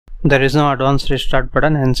There is no advanced restart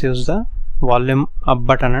button, hence use the volume up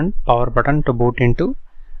button and power button to boot into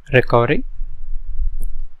recovery.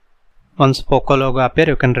 Once Poco logo appear,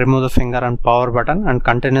 you can remove the finger and power button and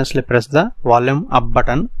continuously press the volume up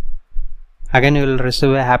button. Again you will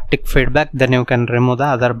receive a haptic feedback, then you can remove the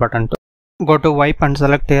other button too. Go to wipe and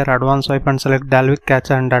select here advanced wipe and select Dalvik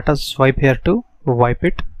cache and data. Swipe here to wipe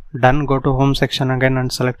it. Done. Go to home section again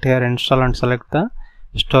and select here install and select the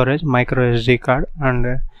storage micro SD card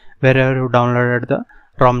and wherever you downloaded the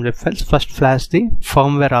ROM zip files. First flash the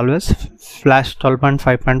firmware always. Flash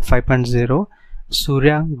 12.5.5.0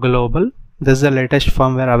 Surya Global. This is the latest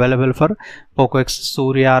firmware available for Poco X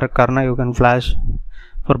Surya or Kernel. You can flash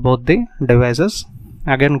for both the devices.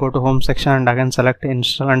 Again go to home section and again select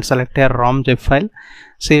install and select a ROM zip file.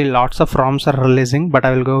 See, lots of ROMs are releasing, but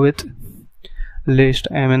I will go with least.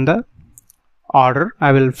 I am in the order.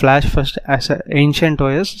 I will flash first as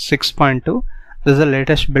AncientOS 6.2. This is the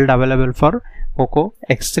latest build available for Poco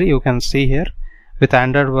X3. You can see here with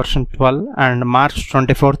Android version 12 and March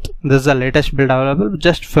 24th. This is the latest build available.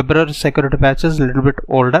 Just February security patches, a little bit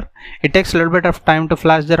older. It takes a little bit of time to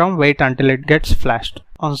flash the ROM. Wait until it gets flashed.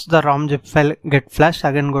 Once the ROM zip file get flashed,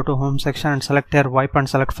 again go to home section and select here wipe and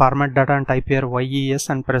select format data and type here YES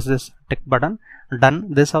and press this tick button.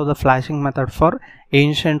 Done. This is how the flashing method for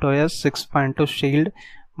AncientOS 6.2 Shield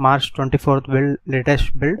March 24th build,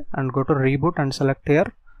 latest build, and go to reboot and select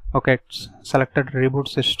here. Okay, it's selected reboot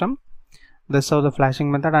system. This is how the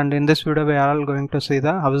flashing method, and in this video we are all going to see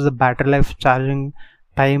the how is the battery life, charging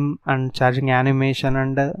time and charging animation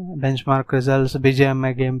and benchmark results,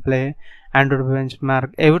 BGMI gameplay, Android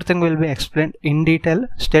benchmark. Everything will be explained in detail.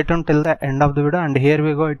 Stay tuned till the end of the video, and here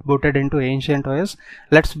we go, it booted into AncientOS.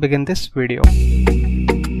 Let's begin this video.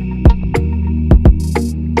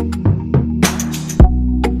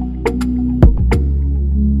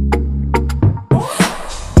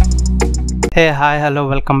 Hey, hi, hello,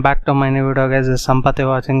 welcome back to my new video guys. This is Sampath. You're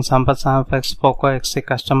watching Sampath SAMPATH Poco X3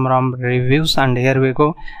 custom ROM reviews, and here we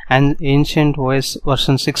go. And AncientOS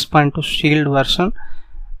version 6.2 Shield version.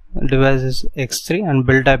 Device is X3 and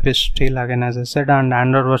build type is still again as I said, and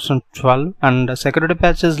Android version 12 and security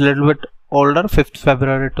patch is little bit older, 5th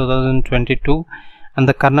February 2022, and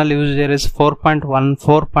the kernel used here is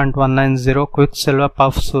 4.14.190 QuickSilver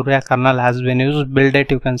Puff Surya kernel has been used. Build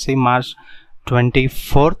date you can see March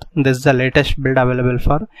 24th. This is the latest build available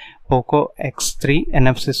for Poco X3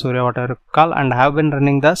 NFC Surya, whatever you call, and I have been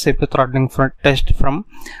running the CPU throttling test from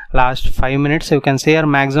last 5 minutes. You can see here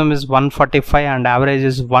maximum is 145 and average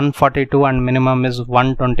is 142 and minimum is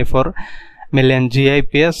 124 million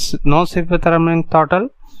GIPS. No CPU throttling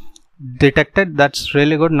throttle detected. That's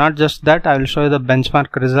really good. Not just that, I will show you the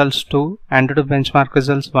benchmark results too. Android benchmark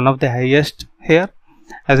results, one of the highest here.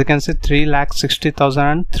 As you can see,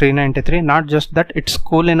 3,60,393. Not just that, it's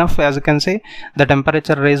cool enough. As you can see, the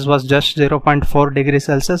temperature raise was just 0.4 degrees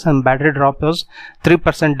Celsius and battery drop was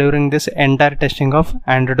 3% during this entire testing of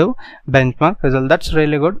Android benchmark result. That's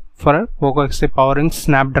really good for a Poco X3 powering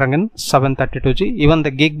Snapdragon 732G. Even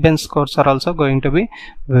the Geekbench scores are also going to be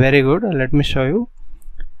very good. Let me show you.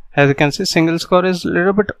 As you can see, single score is a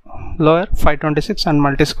little bit lower, 526, and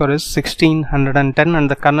multi-score is 1610,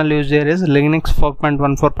 and the kernel used here is Linux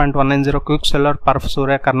 4.14.190 QuickSilver Puff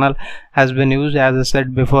Surya kernel has been used, as I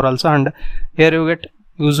said before also. And here you get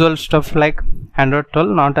usual stuff like Android 12,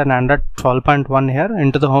 not an Android 12.1 here.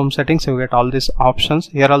 Into the home settings you get all these options.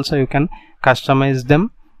 Here also you can customize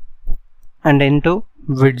them, and into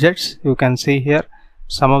widgets you can see here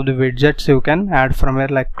some of the widgets you can add from here,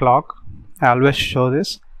 like clock. I always show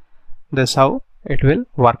this. This is how it will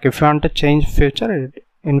work. If you want to change feature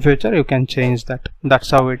in future, you can change that.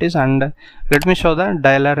 That's how it is. And let me show the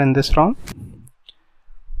dialer in this ROM.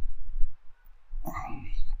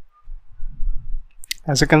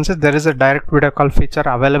 As you can see, there is a direct video call feature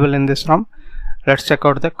available in this ROM. Let's check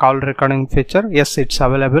out the call recording feature. Yes, it's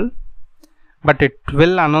available, but it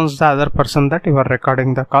will announce the other person that you are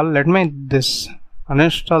recording the call. Let me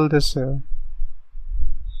uninstall this.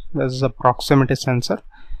 This is a proximity sensor.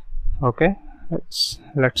 Okay, let's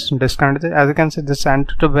disconnect it. As you can see, this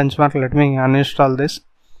AncientOS benchmark, let me uninstall this.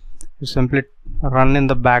 You simply run in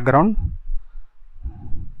the background.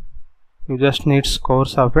 You just need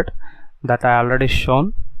scores of it that I already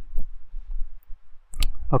shown.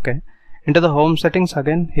 Okay, into the home settings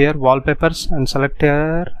again, here wallpapers, and select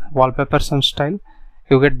here wallpapers and style.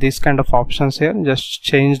 You get these kind of options here. Just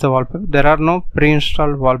change the wallpaper. There are no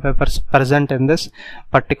pre-installed wallpapers present in this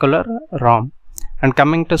particular ROM. And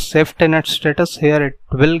coming to safety net status, here it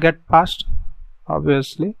will get passed,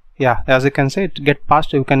 obviously. Yeah, as you can see, it get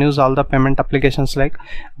passed. You can use all the payment applications like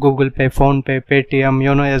Google Pay, Phone Pay, Paytm,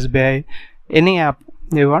 SBI, any app.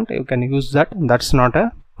 you want, you can use that. That's not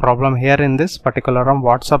a problem here in this particular ROM.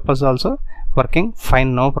 WhatsApp is also working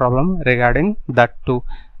fine, no problem regarding that too.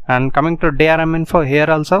 And coming to DRM info, here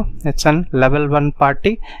also it's an level 1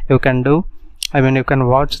 party. You can do, you can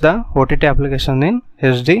watch the OTT application in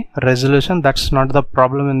HD resolution. That's not the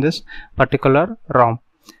problem in this particular ROM.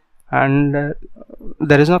 And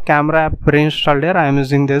there is no camera app pre-installed here. I am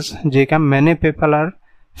using this GCAM. Many people are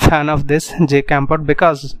fan of this GCAM port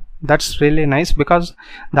because that's really nice, because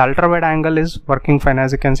the ultra wide angle is working fine.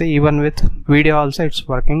 As you can see, even with video also it's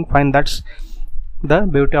working fine. That's the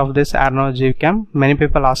beauty of this Arno GCAM. Many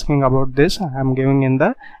people asking about this. I am giving in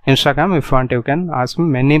the Instagram. If you want, you can ask me.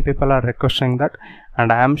 Many people are requesting that,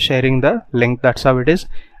 and I am sharing the link. That's how it is.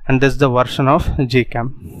 And this is the version of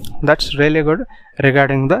GCAM. That's really good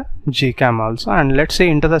regarding the GCAM also. And let's see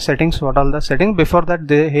into the settings, what all the settings. Before that,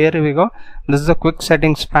 here we go. This is the quick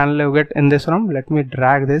settings panel you get in this ROM. Let me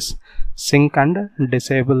drag this sync and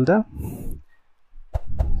disable the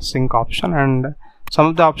sync option, and some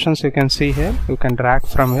of the options you can see here, you can drag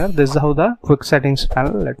from here. This is how the quick settings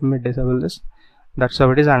panel. Let me disable this. That's how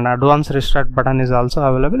it is. And advanced restart button is also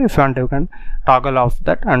available. If you want, you can toggle off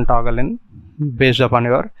that and toggle in based upon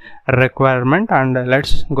your requirement. And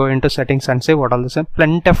let's go into settings and see what all this is.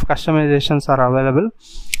 Plenty of customizations are available.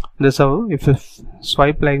 This is how, if you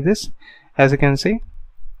swipe like this, as you can see,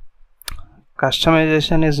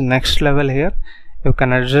 customization is next level here. You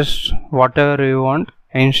can adjust whatever you want.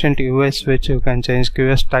 AncientOS switch you can change,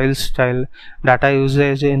 QS style, data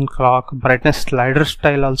usage in clock, brightness slider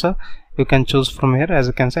style also you can choose from here. As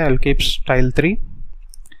you can see, I'll keep style 3,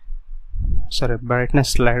 sorry, brightness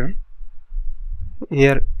slider.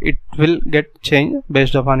 Here it will get changed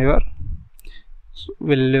based upon your,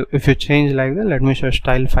 if you change like that. Let me show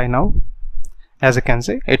style 5 now. As you can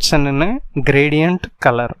see, it's in a gradient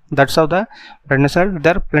color. That's how the brightness side.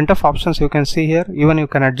 There are plenty of options you can see here. Even you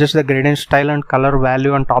can adjust the gradient style and color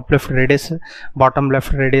value on top left radius, bottom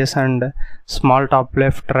left radius, and small top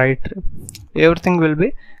left, right. Everything will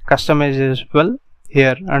be customizable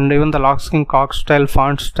here. And even the lock screen, cock style,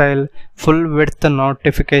 font style, full width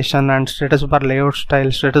notification, and status bar layout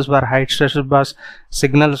style, status bar height, status bar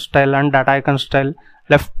signal style, and data icon style,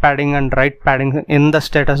 left padding and right padding in the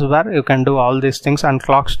status bar. You can do all these things. And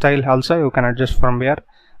clock style also you can adjust from here.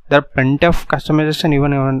 There are plenty of customization.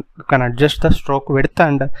 Even you can adjust the stroke width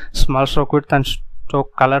and small stroke width and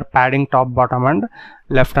stroke color, padding top, bottom, and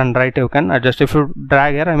left and right you can adjust. If you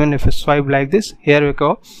drag here, if you swipe like this, here we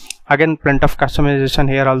go. Again, plenty of customization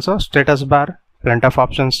here also. Status bar, plenty of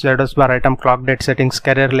options. Status bar, item, clock date settings,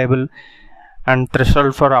 carrier label, and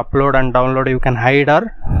threshold for upload and download you can hide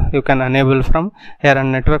or you can enable from here.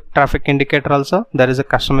 And network traffic indicator also there is a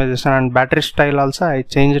customization. And battery style also I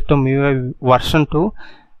changed it to MIUI version 2.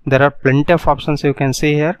 There are plenty of options you can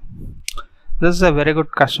see here. This is a very good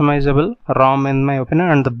customizable ROM in my opinion.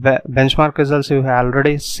 And the benchmark results you have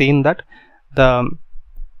already seen that. The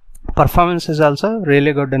performance is also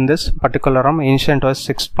really good in this particular ROM. AncientOS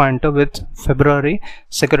 6.2 with February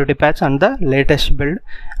security patch and the latest build.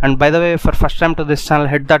 And by the way, for first time to this channel,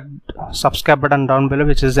 hit that subscribe button down below,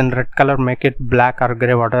 which is in red color. Make it black or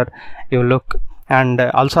gray, whatever you look. And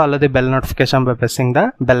also allow the bell notification by pressing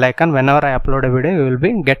the bell icon. Whenever I upload a video, you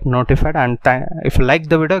will get notified. And if you like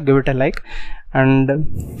the video, give it a like.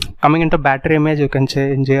 And coming into battery image, you can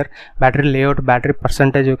change here battery layout, battery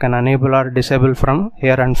percentage you can enable or disable from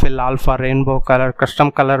here, and fill alpha, rainbow color,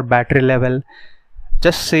 custom color, battery level.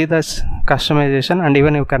 Just see this customization. And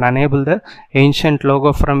even you can enable the Ancient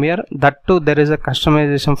logo from here. That too, there is a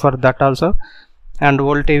customization for that also. And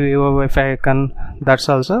Volt TV Wi-Fi icon, that's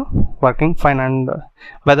also working fine. And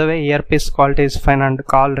by the way, earpiece quality is fine, and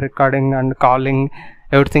call recording and calling,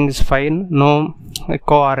 everything is fine. No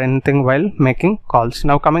echo or anything while making calls.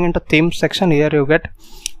 Now coming into theme section, here you get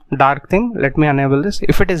dark theme. Let me enable this.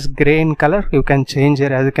 If it is gray in color, you can change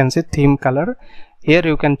here. As you can see, theme color. Here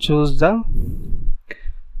you can choose the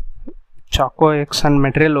Choco X and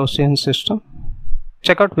Material Ocean system.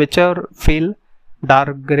 Check out whichever feel.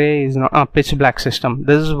 Dark gray is not pitch black system.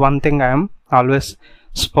 This is one thing I am always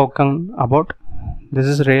spoken about. This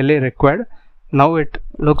is really required. Now it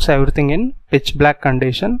looks everything in pitch black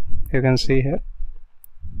condition. You can see here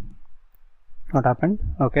what happened.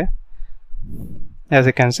 Okay, as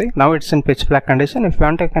you can see, now it's in pitch black condition. If you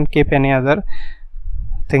want, you can keep any other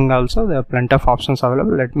thing also. There are plenty of options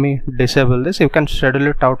available. Let me disable this. You can schedule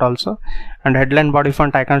it out also. And headline, body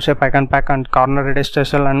font, icon shape, icon pack, and corner radius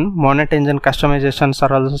threshold and monet engine customizations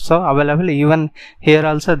are also available. Even here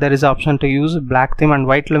also there is an option to use black theme and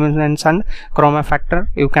white luminance and chroma factor.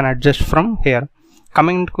 You can adjust from here.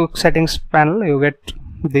 Coming to quick settings panel, you get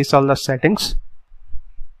these all the settings.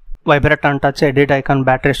 vibrate and touch, edit icon,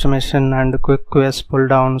 battery estimation, and quick QS pull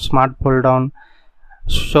down, smart pull down,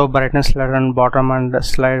 show brightness slider and bottom and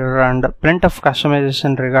slider, and plenty of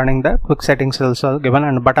customization regarding the quick settings also given.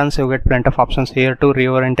 And buttons, you get plenty of options here too: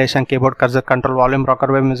 reorientation, keyboard cursor control, volume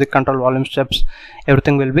rocker wave, music control, volume steps,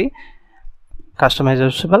 everything will be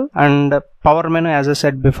customizable. And power menu, as I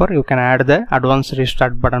said before, you can add the advanced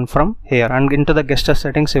restart button from here. And into the gesture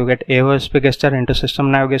settings, you get AOSP gesture, into system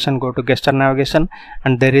navigation, go to gesture navigation,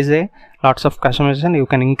 and there is a lots of customization. You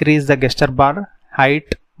can increase the gesture bar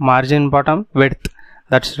height, margin, bottom, width.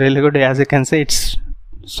 That's really good. As you can see, it's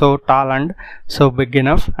so tall and so big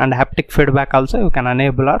enough. And haptic feedback also you can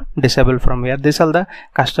enable or disable from here. These are the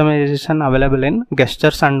customization available in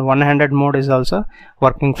gestures, and one-handed mode is also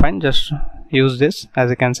working fine. Just use this. As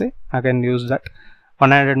you can see, I can use that.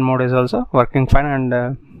 One-handed mode is also working fine,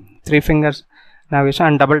 and 3 fingers navigation,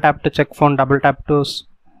 and double tap to check phone, double tap to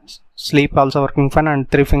sleep also working fine,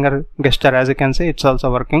 and 3 finger gesture, as you can see, it's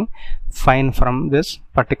also working fine from this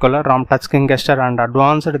particular ROM. Touchscreen gesture and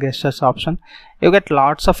advanced gestures option, you get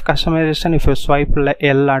lots of customization. If you swipe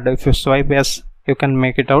L and if you swipe S, you can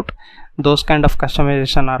make it out. Those kind of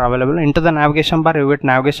customization are available. Into the navigation bar, you get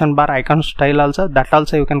navigation bar icon style also. That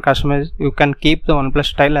also you can customize. You can keep the OnePlus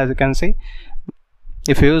style, as you can see.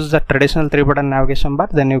 If you use the traditional 3-button navigation bar,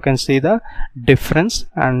 then you can see the difference,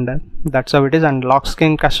 and that's how it is. And lock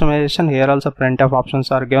screen customization, here also plenty of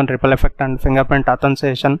options are given: ripple effect and fingerprint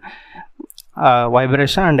authentication,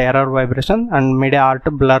 vibration and error vibration, and media art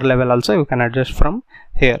blur level also you can adjust from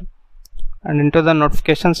here. And into the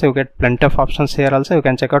notifications, you get plenty of options here also. You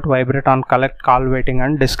can check out vibrate on, collect, call waiting,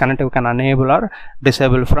 and disconnect. You can enable or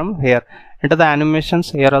disable from here. Into the animations,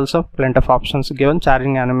 here also plenty of options given: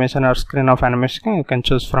 charging animation or screen off animation, you can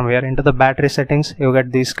choose from here. Into the battery settings, you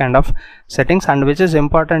get these kind of settings, and which is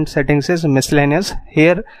important settings is miscellaneous.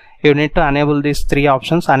 Here you need to enable these 3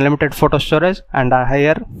 options: unlimited photo storage, and a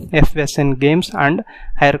higher FPS in games, and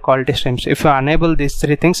higher quality streams. If you enable these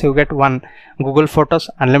 3 things, you get 1 Google Photos,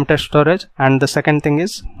 unlimited storage, and the second thing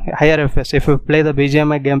is higher FPS. If you play the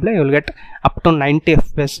BGMI gameplay, you will get up to 90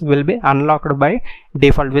 FPS will be unlocked by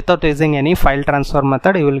default without using any file transfer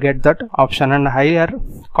method. You will get that option. And higher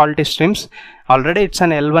quality streams, already it's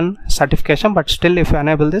an L1 certification, but still if you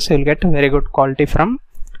enable this, you will get very good quality from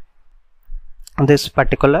this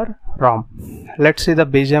particular ROM. Let's see the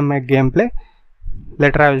BGMI gameplay.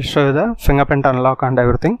 Later I will show you the fingerprint unlock and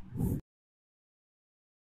everything.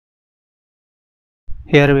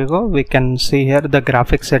 Here we go. We can see here the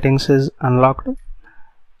graphics settings is unlocked.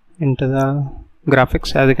 Into the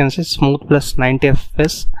graphics, as you can see, smooth plus 90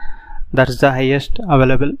 FPS, that's the highest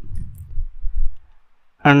available.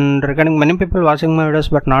 And regarding many people watching my videos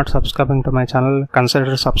but not subscribing to my channel,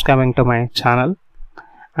 consider subscribing to my channel.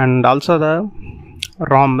 And also the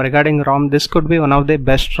ROM, regarding ROM, this could be one of the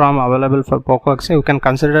best ROM available for Poco X. You can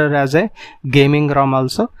consider it as a gaming ROM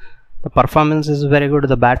also. The performance is very good.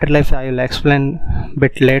 The battery life I will explain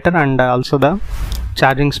bit later, and also the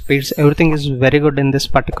charging speeds, everything is very good in this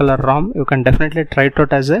particular ROM. You can definitely try it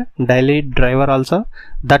out as a daily driver also.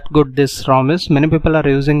 That good this ROM is. Many people are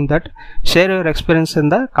using that. Share your experience in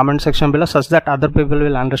the comment section below, such that other people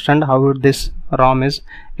will understand how good this ROM is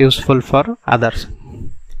useful for others.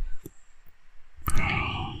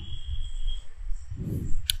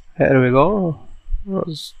 Here we go.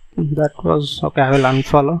 That was okay. I will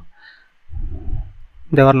unfollow.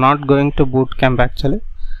 They were not going to boot camp actually.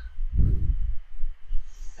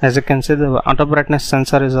 As you can see, the auto brightness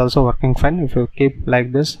sensor is also working fine. If you keep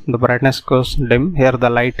like this, the brightness goes dim. Here the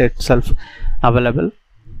light itself available.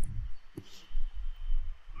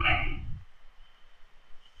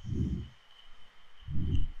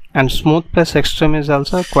 And smooth plus extreme is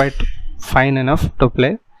also quite fine enough to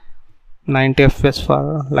play. 90 FPS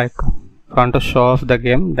for like want to show off the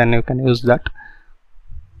game, then you can use that.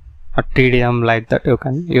 A TDM like that you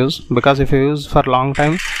can use, because if you use for long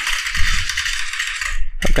time.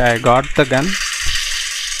 Okay, I got the gun.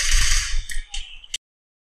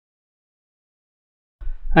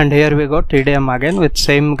 And here we go, TDM again with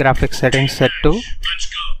same graphics settings set to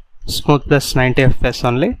smooth plus 90 FPS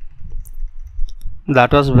only.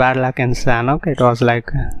 That was bad luck in Sanok. It was like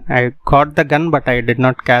I got the gun but I did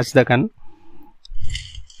not catch the gun.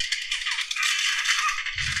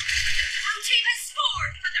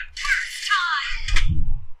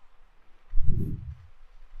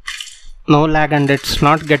 No lag, and it's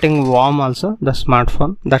not getting warm also, the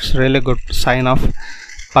smartphone. That's really good sign of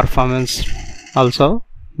performance. Also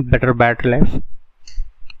better battery life.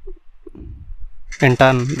 In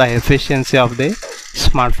turn, the efficiency of the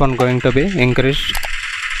smartphone going to be increased.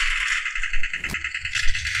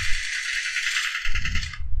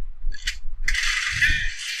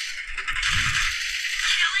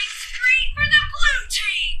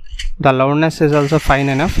 The loudness is also fine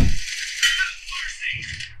enough.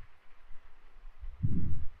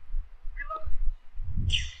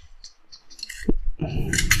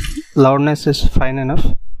 Loudness is fine enough,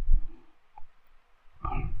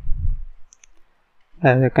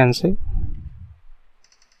 as you can see.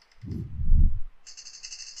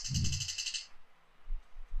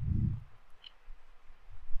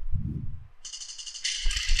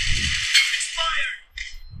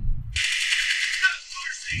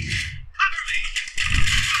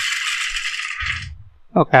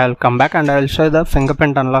 Okay, I'll come back and I'll show you the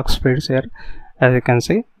fingerprint unlock speeds here. As you can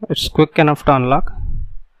see, it's quick enough to unlock.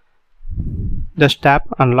 Just tap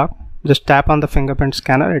unlock. Just tap on the fingerprint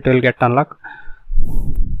scanner, it will get unlocked.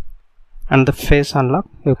 And the face unlock,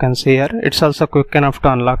 you can see here, it's also quick enough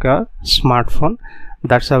to unlock your smartphone.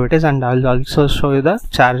 That's how it is. And I'll also show you the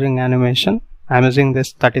charging animation. I'm using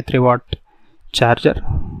this 33-watt charger.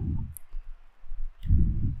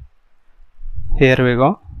 Here we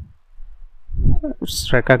go.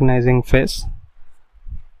 It's recognizing face.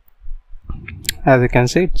 As you can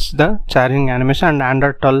see, it's the charging animation, and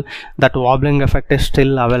under 12 that wobbling effect is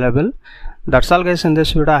still available. That's all guys in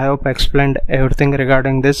this video. I hope I explained everything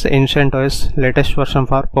regarding this AncientOS latest version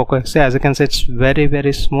for Poco X3. As you can see, it's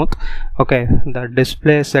very smooth. Okay, the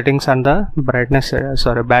display settings and the brightness,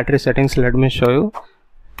 battery settings, let me show you.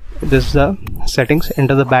 This is the settings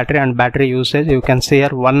into the battery and battery usage. You can see here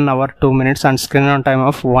 1 hour 2 minutes and screen on time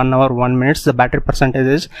of 1 hour 1 minute. The battery percentage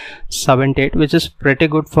is 78, which is pretty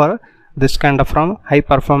good for this kind of ROM, high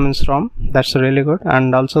performance ROM. That's really good.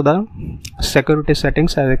 And also the security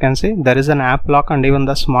settings, as you can see, there is an app lock and even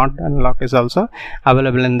the smart unlock is also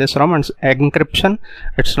available in this ROM. And encryption,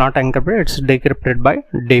 it's not encrypted, it's decrypted by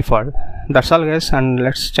default. That's all guys, and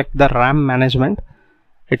let's check the RAM management.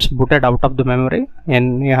 It's booted out of the memory,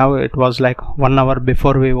 and it was like 1 hour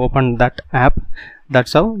before we opened that app.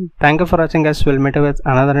 That's how. Thank you for watching guys. We'll meet you with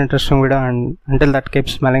another interesting video, and until that, keep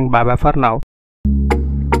smiling. Bye bye for now.